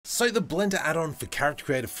So the Blender add-on for Character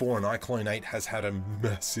Creator 4 and iClone 8 has had a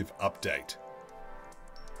massive update.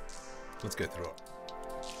 Let's go through it.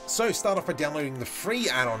 So start off by downloading the free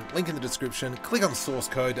add-on, link in the description, click on the source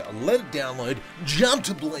code, let it download, jump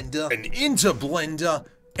to Blender and into Blender,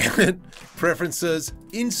 edit, preferences,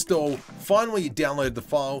 install, find where you downloaded the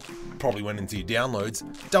file, probably went into your downloads,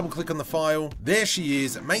 double click on the file, there she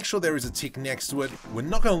is, make sure there is a tick next to it. We're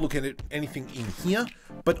not going to look at anything in here,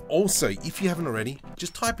 but also if you haven't already,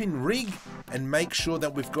 just type in rig and make sure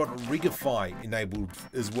that we've got Rigify enabled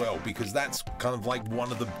as well, because that's kind of like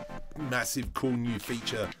one of the massive cool new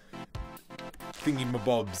feature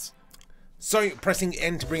thingy-mabobs. So pressing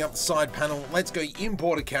N to bring up the side panel, let's go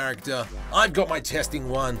import a character. I've got my testing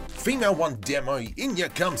one, female one demo, in ya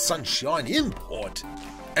comes sunshine, import.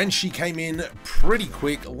 And she came in pretty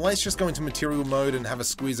quick. Let's just go into material mode and have a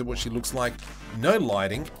squeeze at what she looks like. No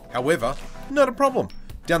lighting, however, not a problem.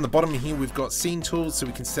 Down the bottom here we've got scene tools, so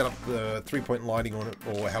we can set up the 3-point lighting on it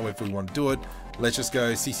or however we want to do it. Let's just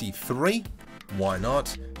go CC3, why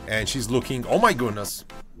not? And she's looking, oh my goodness.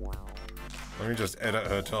 Let me just edit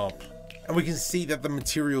her top. And we can see that the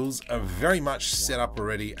materials are very much set up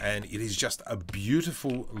already, and it is just a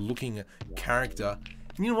beautiful looking character.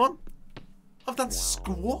 And you know what? I've done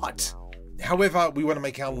squat. However, we want to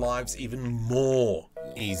make our lives even more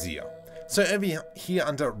easier. So over here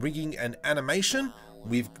under rigging and animation,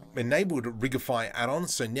 we've enabled Rigify add-on.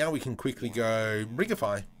 So now we can quickly go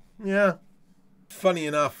Rigify. Yeah. Funny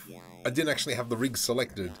enough, I didn't actually have the rig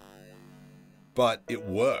selected, but it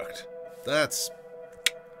worked. That's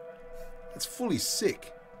fully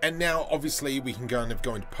sick. And now obviously we can go into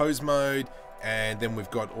pose mode, and then we've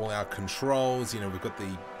got all our controls. You know, we've got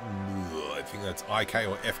the, I think that's IK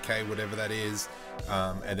or FK, whatever that is.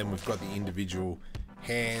 And then we've got the individual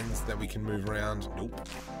hands that we can move around. Nope,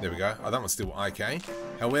 there we go. Oh, that one's still IK.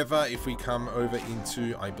 However, if we come over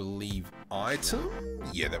into, I believe, item,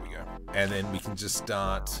 yeah, there we go. And then we can just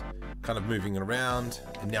start kind of moving it around.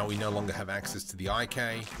 And now we no longer have access to the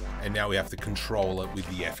IK, and now we have to control it with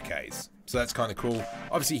the FKs. So that's kind of cool.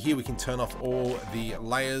 Obviously here we can turn off all the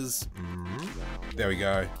layers. There we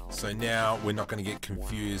go. So now we're not going to get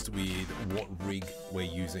confused with what rig we're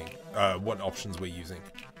using, what options we're using.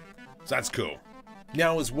 So that's cool.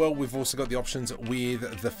 Now as well, we've also got the options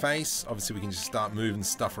with the face. Obviously we can just start moving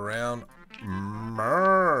stuff around.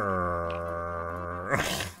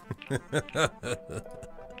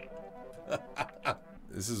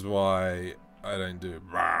 This is why I don't do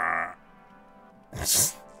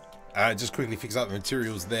just quickly fix up the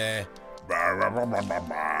materials there.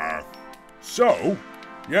 So,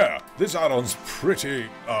 yeah, this add-on's pretty,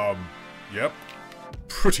 yep,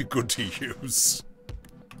 pretty good to use.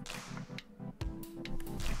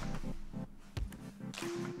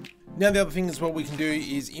 Now the other thing as well we can do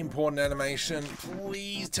is import an animation.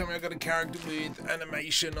 Please tell me I've got a character with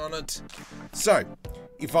animation on it. So,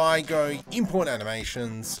 if I go import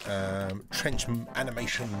animations, trench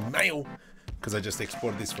animation male, because I just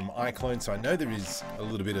exported this from iClone, so I know there is a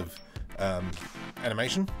little bit of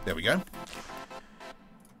animation. There we go.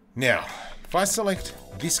 Now, if I select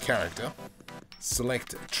this character,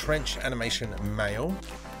 select trench animation male,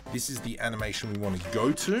 this is the animation we want to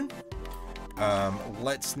go to.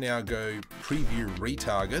 Let's now go preview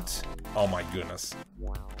retarget. Oh my goodness.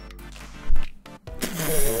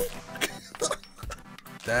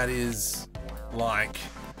 That is like,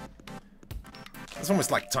 it's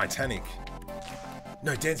almost like Titanic.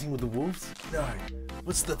 No, Dancing with the Wolves? No.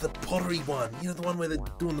 What's the pottery one? You know, the one where they're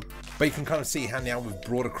doing the... But you can kind of see how now we've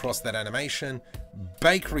brought across that animation.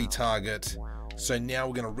 Bake retarget. So now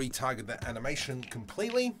we're going to retarget that animation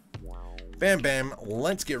completely. Bam, bam.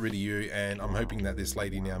 Let's get rid of you. And I'm hoping that this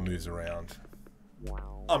lady now moves around.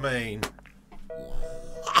 I mean...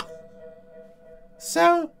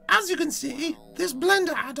 So, as you can see, this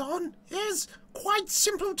Blender add-on is quite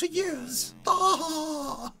simple to use.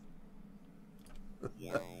 Ah!